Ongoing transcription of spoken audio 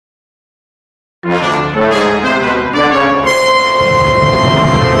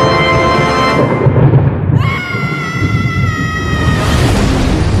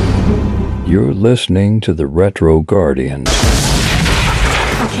listening to the Retro Guardians.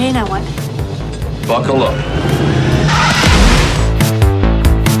 Okay, now what? Buckle up.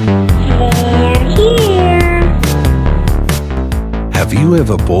 Here. Have you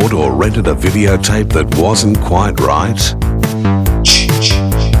ever bought or rented a videotape that wasn't quite right?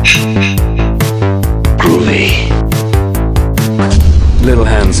 Groovy. Little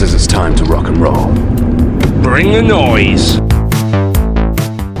hand says it's time to rock and roll. Bring the noise.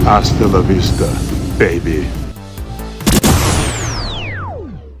 Hasta la vista, baby.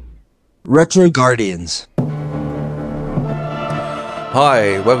 Retro Guardians.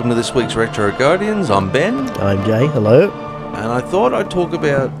 Hi, welcome to this week's Retro Guardians. I'm Ben. I'm Jay, hello. And I thought I'd talk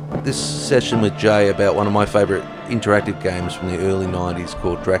about this session with Jay about one of my favourite interactive games from the early 90s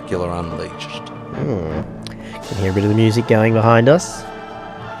called Dracula Unleashed. Can hear a bit of the music going behind us.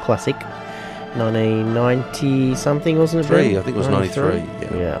 Classic. 1990 something, wasn't it? Ben? I think it was 93.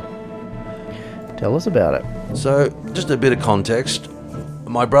 Yeah. Tell us about it. So, just a bit of context.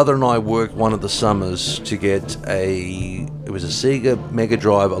 My brother and I worked one of the summers to get it was a Sega Mega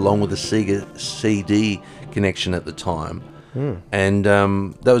Drive along with a Sega CD connection at the time. And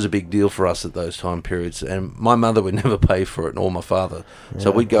that was a big deal for us at those time periods. And my mother would never pay for it, nor my father.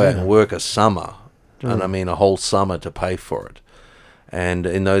 So we'd go out and work a summer, and I mean a whole summer to pay for it. And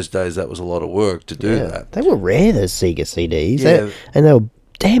in those days, that was a lot of work to do that. They were rare, those Sega CDs. Yeah. And they were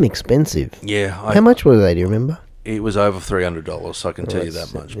damn expensive. Yeah. How much were they, do you remember? It was over $300, so I can tell you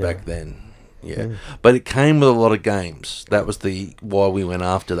that much back then. Yeah. But it came with a lot of games. That was why we went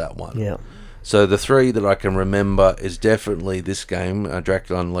after that one. Yeah. So the three that I can remember is definitely this game,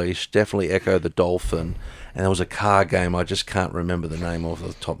 Dracula Unleashed, definitely Echo the Dolphin, and there was a car game I just can't remember the name off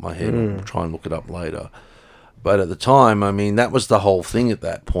the top of my head. I'll try and look it up later. But at the time, I mean, that was the whole thing at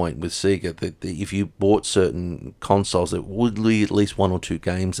that point with Sega, that if you bought certain consoles, there would be at least one or two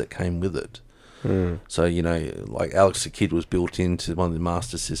games that came with it. So, you know, like Alex the Kid was built into one of the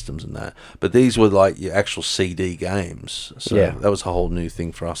Master Systems and that. But these were like your actual CD games. So that was a whole new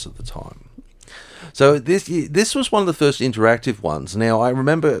thing for us at the time. So this was one of the first interactive ones. Now, I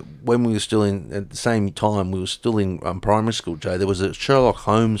remember when we were still at the same time, we were still in primary school, Jay, there was a Sherlock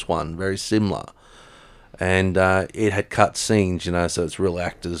Holmes one, very similar. And it had cut scenes, you know, so it's real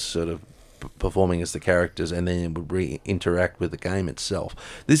actors sort of performing as the characters, and then it would interact with the game itself.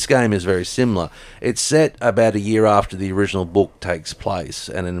 This game is very similar. It's set about a year after the original book takes place,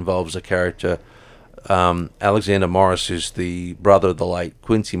 and it involves a character, Alexander Morris, who's the brother of the late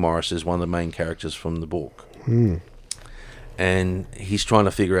Quincy Morris, is one of the main characters from the book. And he's trying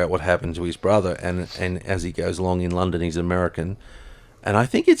to figure out what happened to his brother, and as he goes along in London, he's American. And I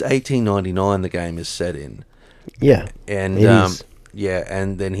think it's 1899 the game is set in. Yeah, and it is. Yeah,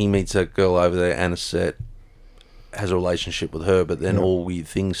 and then he meets a girl over there, Anisette, has a relationship with her, but then all weird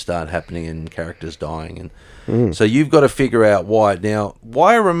things start happening and characters dying. And so you've got to figure out why. Now,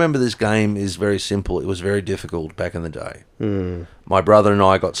 why I remember this game is very simple. It was very difficult back in the day. My brother and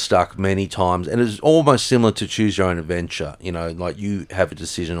I got stuck many times, and it's almost similar to Choose Your Own Adventure. You know, like you have a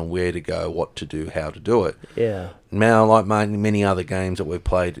decision on where to go, what to do, how to do it. Yeah. Now, like many other games that we've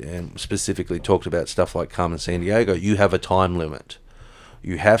played, and specifically talked about stuff like Carmen Sandiego, you have a time limit.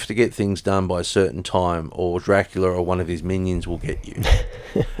 You have to get things done by a certain time, or Dracula or one of his minions will get you.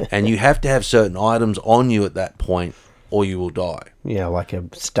 And you have to have certain items on you at that point, or you will die. Yeah, like a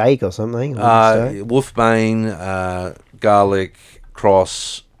steak or something. Wolfbane, garlic,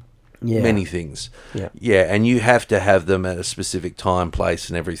 cross, many things. Yeah, and you have to have them at a specific time, place,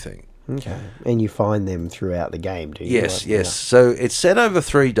 and everything. Okay. And you find them throughout the game, do you? Yes, yes. Yeah. So it's set over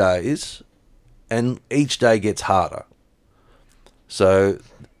 3 days, and each day gets harder. So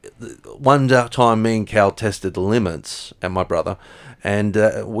one time me and Cal tested the limits, and my brother, and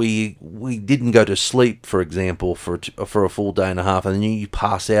we didn't go to sleep, for example, for a full day and a half, and then you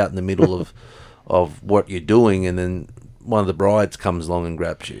pass out in the middle of what you're doing, and then one of the brides comes along and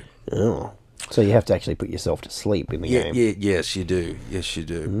grabs you. Oh. So you have to actually put yourself to sleep in the game. Yes, you do. Yes, you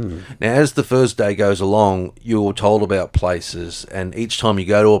do. Now, as the first day goes along, you're told about places, and each time you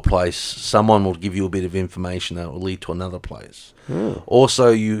go to a place, someone will give you a bit of information that will lead to another place. Also,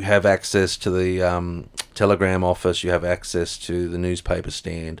 you have access to the telegram office. You have access to the newspaper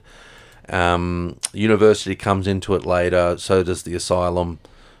stand. University comes into it later. So does the asylum.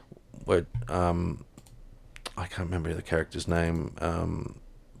 Where I can't remember the character's name.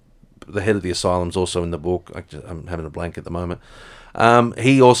 The head of the asylum's also in the book. I'm having a blank at the moment.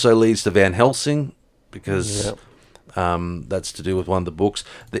 He also leads to Van Helsing because that's to do with one of the books.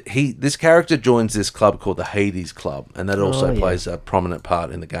 This character joins this club called the Hades Club, and that also plays a prominent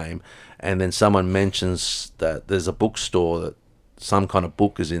part in the game. And then someone mentions that there's a bookstore that some kind of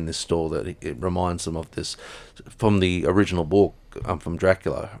book is in this store that it reminds them of this from the original book, from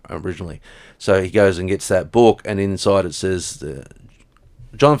Dracula originally. So he goes and gets that book, and inside it says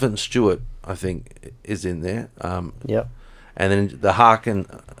Jonathan Stewart, I think, is in there. Yep. And then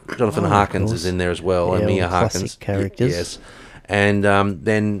Jonathan Harkins is in there as well, and Mia Harkins. Characters. Yes. And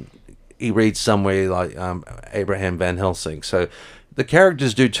then he reads somewhere like Abraham Van Helsing. So the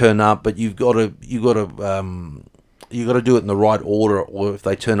characters do turn up, but you've got to do it in the right order, or if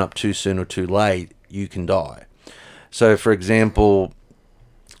they turn up too soon or too late, you can die. So, for example,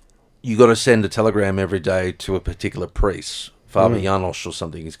 you got to send a telegram every day to a particular priest, Father Janosch or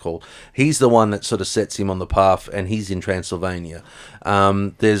something he's called. He's the one that sort of sets him on the path, and he's in Transylvania.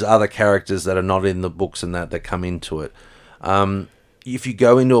 There's other characters that are not in the books and that come into it. If you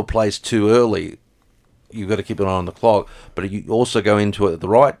go into a place too early, you've got to keep an eye on the clock, but you also go into it at the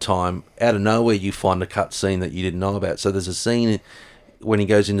right time. Out of nowhere, you find a cut scene that you didn't know about. So there's a scene when he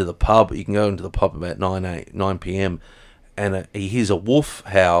goes into the pub. You can go into the pub about 9 p.m. and he hears a wolf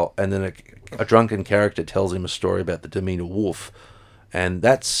howl, and then a drunken character tells him a story about the Demeter wolf. And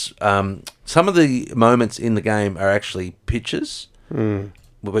that's some of the moments in the game are actually pictures,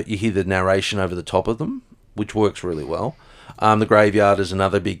 but you hear the narration over the top of them, which works really well. The graveyard is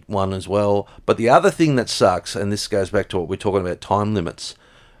another big one as well. But the other thing that sucks, and this goes back to what we're talking about, time limits.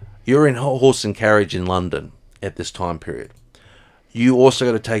 You're in horse and carriage in London at this time period. You also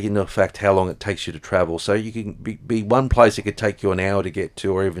got to take into effect how long it takes you to travel. So you can be one place it could take you an hour to get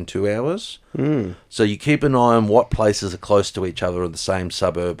to, or even 2 hours. So you keep an eye on what places are close to each other in the same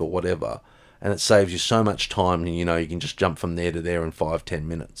suburb or whatever, and it saves you so much time. You know, you can just jump from there to there in 5-10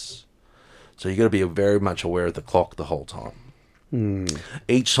 minutes. So you got to be very much aware of the clock the whole time.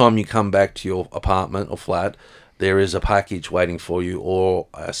 Each time you come back to your apartment or flat, there is a package waiting for you, or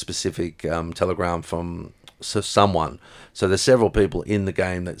a specific telegram from someone. So there's several people in the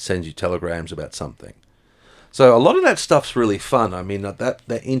game that sends you telegrams about something. So a lot of that stuff's really fun. I mean, that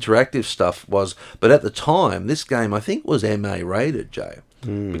interactive stuff was, but at the time, this game I think was MA rated, Jay,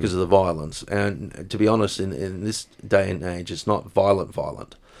 because of the violence. And to be honest, in this day and age, it's not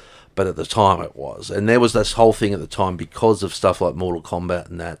violent. But at the time it was. And there was this whole thing at the time because of stuff like Mortal Kombat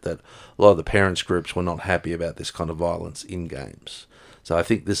and that a lot of the parents groups were not happy about this kind of violence in games. So I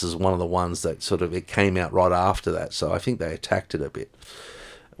think this is one of the ones that sort of, it came out right after that. So I think they attacked it a bit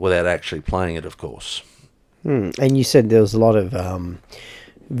without actually playing it, of course. And you said there was a lot of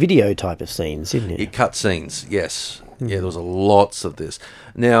video type of scenes, didn't it? Cut scenes, yes. Yeah, there was lots of this.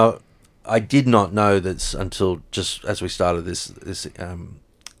 Now, I did not know this until just as we started this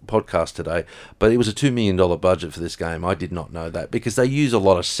podcast today, but it was a $2 million budget for this game. I did not know that, because they use a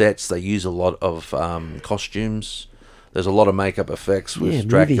lot of sets, they use a lot of costumes. There's a lot of makeup effects with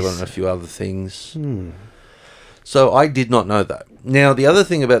Dracula movies and a few other things. So I did not know that. Now, the other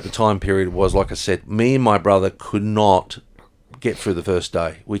thing about the time period was, like I said, me and my brother could not get through the first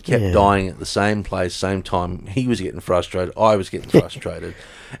day. We kept dying at the same place, same time. He was getting frustrated. I was getting frustrated.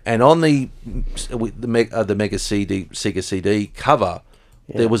 And on the Mega CD, Sega CD cover,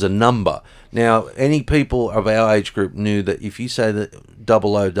 there was a number. Now, any people of our age group knew that if you say the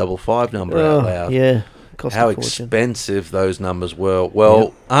 0055 number out loud, how expensive those numbers were.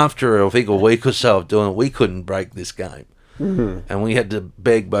 Well, after I think a week or so of doing it, we couldn't break this game. And we had to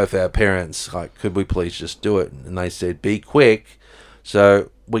beg both our parents, like, could we please just do it? And they said, be quick.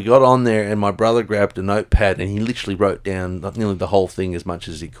 So we got on there, and my brother grabbed a notepad, and he literally wrote down nearly the whole thing as much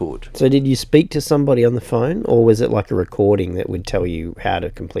as he could. So did you speak to somebody on the phone, or was it like a recording that would tell you how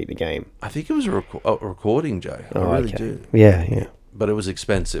to complete the game? I think it was a recording, Joe. I really do. Yeah. But it was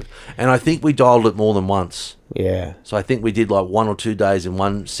expensive. And I think we dialed it more than once. Yeah. So I think we did like 1 or 2 days in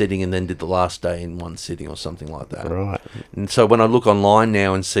one sitting, and then did the last day in one sitting or something like that. Right. And so when I look online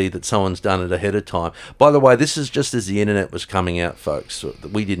now and see that someone's done it ahead of time. By the way, this is just as the internet was coming out, folks. So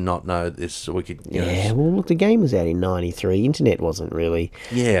we did not know this. So we could, well, look, the game was out in 93. Internet wasn't really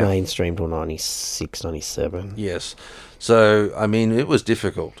mainstream till 96, 97. Yes. So, I mean, it was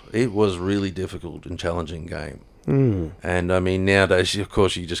difficult. It was really difficult and challenging game. And I mean, nowadays, of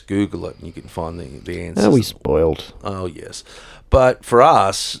course, you just Google it and you can find the answers. Oh, we spoiled. Oh, yes. But for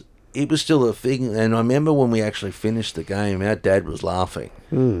us, it was still a thing. And I remember when we actually finished the game, our dad was laughing.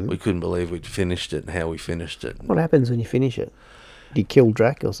 We couldn't believe we'd finished it and how we finished it. What happens when you finish it? Do you kill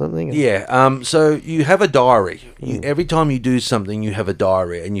Drac or something? Yeah. So you have a diary. Every time you do something, you have a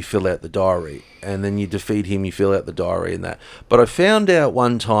diary, and you fill out the diary. And then you defeat him, you fill out the diary and that. But I found out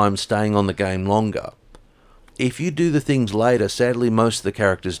one time, staying on the game longer, if you do the things later, sadly, most of the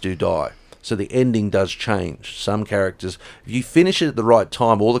characters do die. So the ending does change. Some characters, if you finish it at the right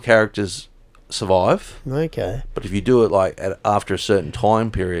time, all the characters survive. Okay. But if you do it like after a certain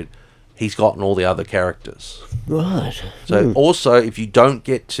time period, he's gotten all the other characters. Right. So also, if you don't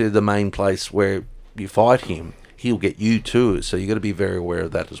get to the main place where you fight him, he'll get you too. So you got to be very aware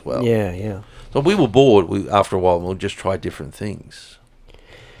of that as well. Yeah. So we were bored. After a while, we'll just try different things.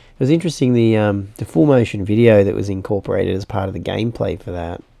 It was interesting, the full motion video that was incorporated as part of the gameplay for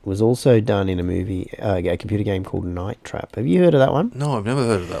that was also done in a movie, a computer game called Night Trap. Have you heard of that one? No, I've never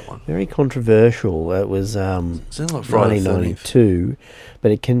heard of that one. Very controversial. It was Sounds like Friday the 13th. 1992, but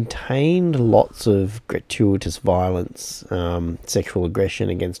it contained lots of gratuitous violence, sexual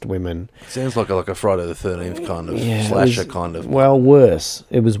aggression against women. Sounds like a Friday the 13th kind of Yeah, slasher kind of. Well, worse.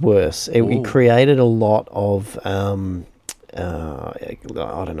 It was worse. It created a lot of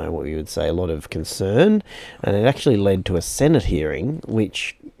I don't know what you would say, a lot of concern, and it actually led to a Senate hearing,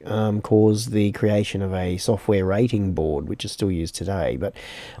 which caused the creation of a software rating board, which is still used today. But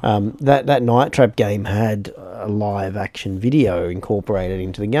that Night Trap game had a live action video incorporated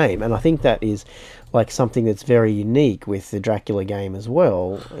into the game, and I think that is like something that's very unique with the Dracula game as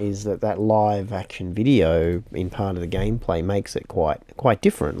well, is that live action video in part of the gameplay makes it quite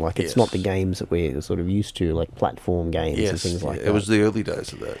different. Like it's not the games that we're sort of used to, like platform games and things like that. It was the early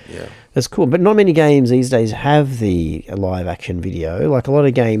days of that, yeah. That's cool, but not many games these days have the live action video. Like a lot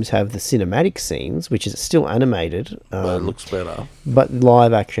of games have the cinematic scenes, which is still animated. But it looks better. But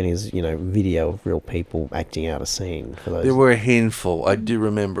live action is, video of real people acting out a scene. For those. There were a handful. I do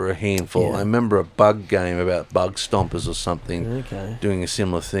remember a handful. Yeah. I remember a bug game about bug stompers or something doing a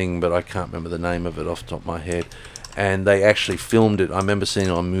similar thing, but I can't remember the name of it off the top of my head. And they actually filmed it. I remember seeing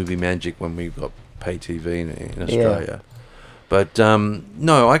it on Movie Magic when we got pay TV in Australia. But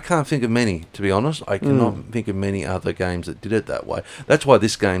no, I can't think of many, to be honest. I cannot think of many other games that did it that way. That's why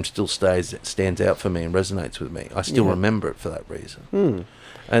this game still stands out for me and resonates with me. I still remember it for that reason.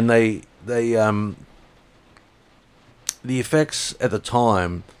 And the effects at the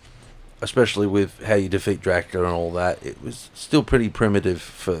time, especially with how you defeat Dracula and all that, it was still pretty primitive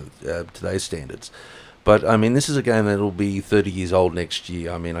for today's standards. But, I mean, this is a game that'll be 30 years old next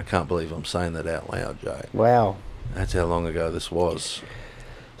year. I mean, I can't believe I'm saying that out loud, Jay. Wow. That's how long ago this was.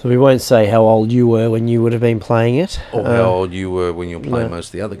 So we won't say how old you were when you would have been playing it. Or how old you were when you were playing most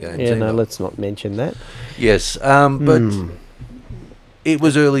of the other games. Yeah, no, let's not mention that. Yes, but it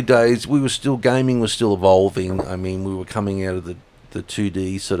was early days. Gaming was still evolving. I mean, we were coming out of the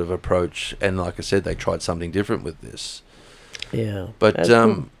 2D sort of approach, and like I said, they tried something different with this. Yeah. But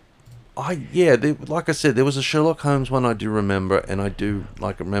cool. like I said, there was a Sherlock Holmes one I do remember, and I do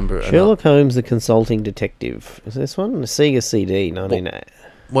remember Sherlock Holmes, the Consulting Detective. Is this one? The Sega CD, 1990.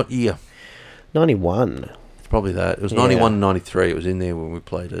 What year? 91. Probably that. It was 91 and 93. It was in there when we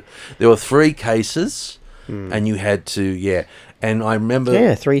played it. There were 3 cases, and you had to, and I remember...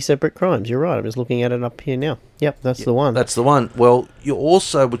 Yeah, 3 separate crimes. You're right. I'm just looking at it up here now. Yep, that's the one. That's the one. Well, you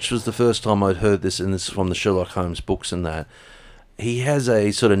also, which was the first time I'd heard this, and this is from the Sherlock Holmes books and that, he has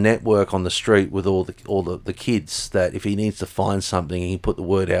a sort of network on the street with all the kids that if he needs to find something, he put the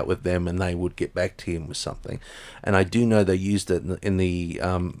word out with them and they would get back to him with something. And I do know they used it in the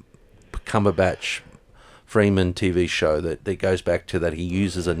Cumberbatch Freeman TV show that goes back to that he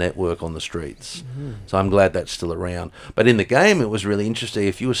uses a network on the streets. So I'm glad that's still around. But in the game, it was really interesting.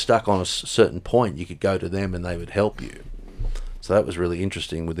 If you were stuck on a certain point, you could go to them and they would help you. So that was really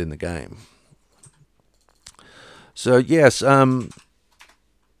interesting within the game. So, yes, I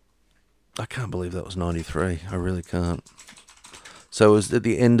can't believe that was 93. I really can't. So it was at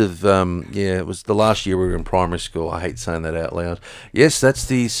the end of, it was the last year we were in primary school. I hate saying that out loud. Yes, that's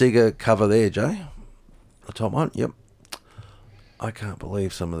the Sega cover there, Jay. The top one, yep. I can't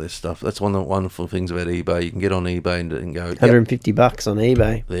believe some of this stuff. That's one of the wonderful things about eBay. You can get on eBay and go... $150 on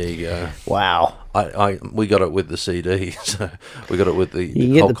eBay. There you go. Wow. We got it with the CD, so we got it with the You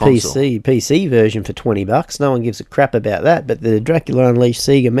can get the console. PC version for $20. No one gives a crap about that. But the Dracula Unleashed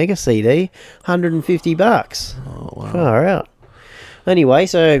Sega Mega CD, $150. Oh, wow. Far out. Anyway,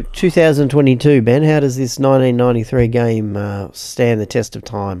 so 2022, Ben, how does this 1993 game stand the test of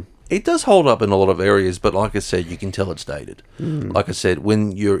time? It does hold up in a lot of areas, but like I said, you can tell it's dated. Like I said,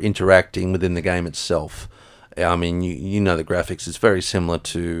 when you're interacting within the game itself, I mean, you know the graphics is very similar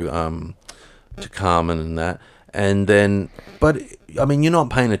to Carmen and that. And then, but I mean, you're not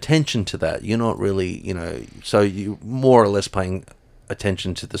paying attention to that. You're not really, so you're more or less paying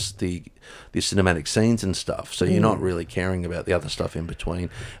attention to the cinematic scenes and stuff. So you're not really caring about the other stuff in between.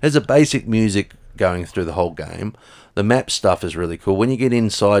 There's a basic music going through the whole game. The map stuff is really cool. When you get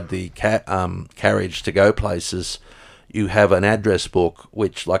inside the carriage to go places, you have an address book,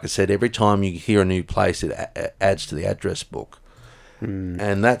 which, like I said, every time you hear a new place, it adds to the address book.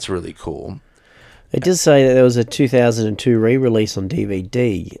 And that's really cool. It does say that there was a 2002 re-release on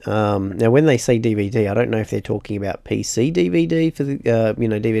DVD. Now, when they say DVD, I don't know if they're talking about PC DVD for the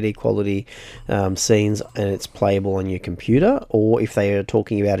DVD quality scenes and it's playable on your computer, or if they are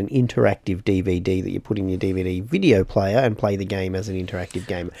talking about an interactive DVD that you put in your DVD video player and play the game as an interactive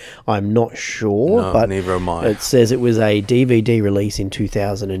game. I'm not sure, No, but neither am I. it says it was a DVD release in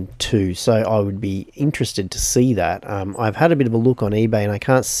 2002, so I would be interested to see that. I've had a bit of a look on eBay and I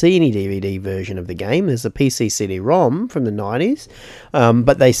can't see any DVD version of the game. There's a PC CD-ROM from the 90s,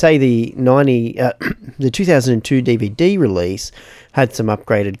 but they say the 2002 DVD release had some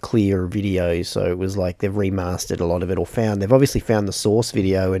upgraded clear videos, so it was like they've remastered a lot of it, or they've obviously found the source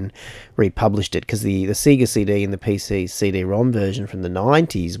video and republished it, because the Sega CD and the PC CD-ROM version from the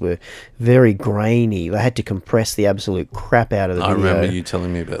 90s were very grainy. They had to compress the absolute crap out of the video. I remember you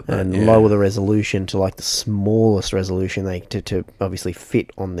telling me about that. And lower the resolution to like the smallest resolution to obviously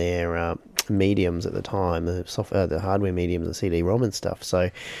fit on their mediums at the time, the hardware mediums, the CD-ROM and stuff.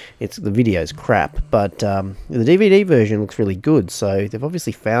 So the video's crap, but the DVD version looks really good. So they've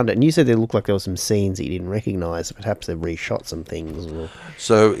obviously found it. And you said there looked like there were some scenes that you didn't recognise. Perhaps they've reshot some things.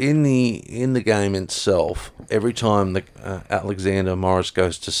 So in the game itself, every time Alexander Morris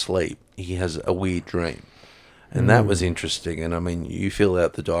goes to sleep, he has a weird dream, and that was interesting. And I mean, you fill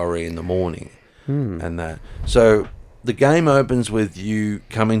out the diary in the morning, and that. So the game opens with you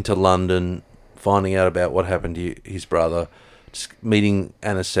coming to London, finding out about what happened to his brother, meeting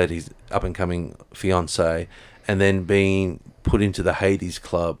Anisette, his up-and-coming fiancée, and then being put into the Hades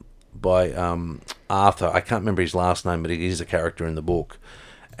Club by Arthur. I can't remember his last name, but he is a character in the book.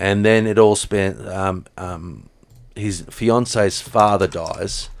 And then it all spent... his fiancée's father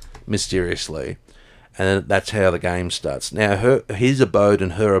dies mysteriously, and that's how the game starts. Now, his abode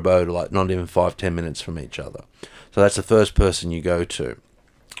and her abode are like not even 5-10 minutes from each other. So that's the first person you go to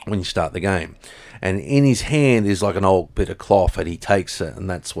when you start the game. And in his hand is like an old bit of cloth, and he takes it, and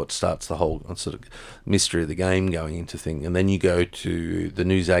that's what starts the whole sort of mystery of the game going into thing. And then you go to the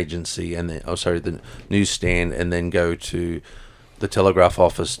news agency, the newsstand, and then go to the telegraph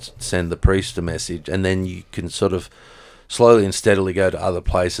office to send the priest a message, and then you can sort of slowly and steadily go to other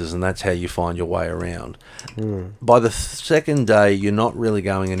places, and that's how you find your way around. By the second day, you're not really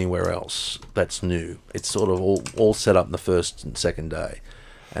going anywhere else that's new. It's sort of all set up in the first and second day,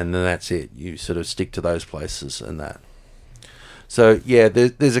 and then that's it. You sort of stick to those places and that. So, yeah,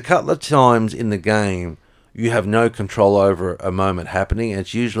 there's a couple of times in the game you have no control over a moment happening, and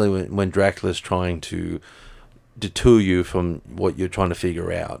it's usually when Dracula's trying to detour you from what you're trying to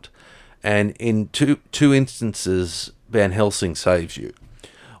figure out. And in two instances, Van Helsing saves you.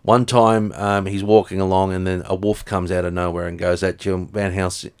 One time he's walking along, and then a wolf comes out of nowhere and goes at you. Van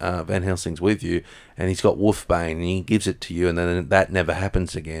Helsing's with you, and he's got wolfbane, and he gives it to you, and then that never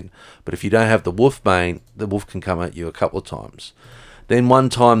happens again. But if you don't have the wolfbane, the wolf can come at you a couple of times. Then one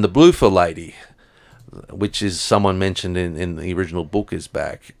time the Bloofer lady, which is someone mentioned in the original book, is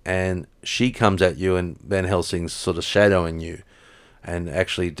back, and she comes at you, and Van Helsing's sort of shadowing you, and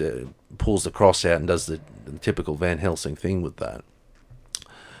actually pulls the cross out and does the typical Van Helsing thing with that.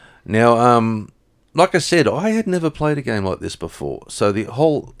 Now, like I said, I had never played a game like this before, so the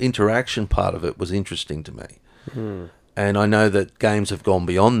whole interaction part of it was interesting to me. And I know that games have gone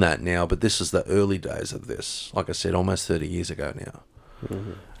beyond that now, but this is the early days of this. Like I said, almost 30 years ago now.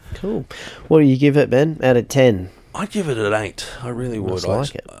 Cool. What do you give it, Ben, out of 10? I'd give it an 8. I really would.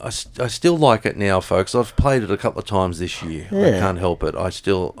 Like it. I still like it now, folks. I've played it a couple of times this year. Yeah. I can't help it.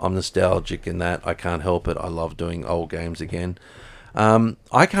 I'm nostalgic in that. I can't help it. I love doing old games again.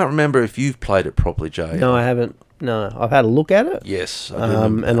 I can't remember if you've played it properly, Jay. No, I haven't. No, I've had a look at it. Yes, I do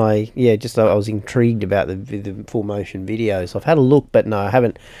remember and that. I was intrigued about the full motion videos. I've had a look, but no, I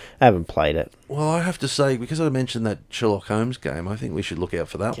haven't played it. Well, I have to say, because I mentioned that Sherlock Holmes game, I think we should look out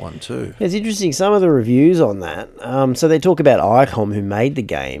for that one too. It's interesting, some of the reviews on that. So they talk about ICOM, who made the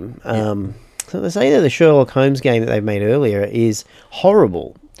game. So they say that the Sherlock Holmes game that they've made earlier is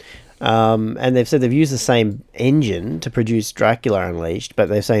horrible. And they've said they've used the same engine to produce Dracula Unleashed, but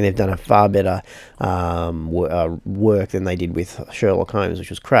they're saying they've done a far better work than they did with Sherlock Holmes, which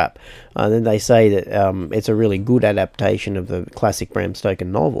was crap. And then they say that it's a really good adaptation of the classic Bram Stoker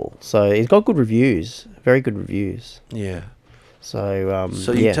novel. So it's got good reviews, very good reviews. Yeah. So,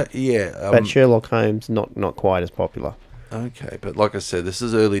 but but Sherlock Holmes, not quite as popular. Okay, but like I said, this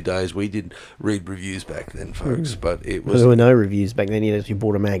is early days. We did read reviews back then, folks, but it was... There were no reviews back then. You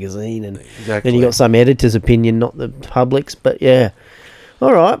bought a magazine, and Exactly. then you got some editor's opinion, not the public's. But yeah,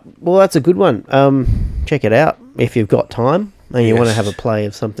 all right. Well, that's a good one. Check it out if you've got time. And you want to Yes. have a play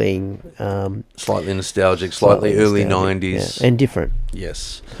of something Slightly nostalgic, slightly early nostalgic, 90s. yeah, and different,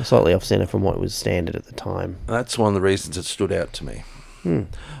 Yes. slightly off centre from what was standard at the time. That's one of the reasons it stood out to me.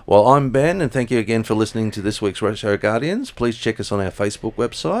 Well, I'm Ben, and thank you again for listening to this week's Retro Guardians. Please check us on our Facebook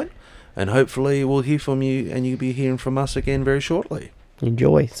website, and hopefully we'll hear from you, and you'll be hearing from us again very shortly.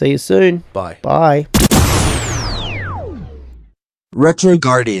 Enjoy. See you soon. Bye. Bye. Retro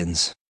Guardians.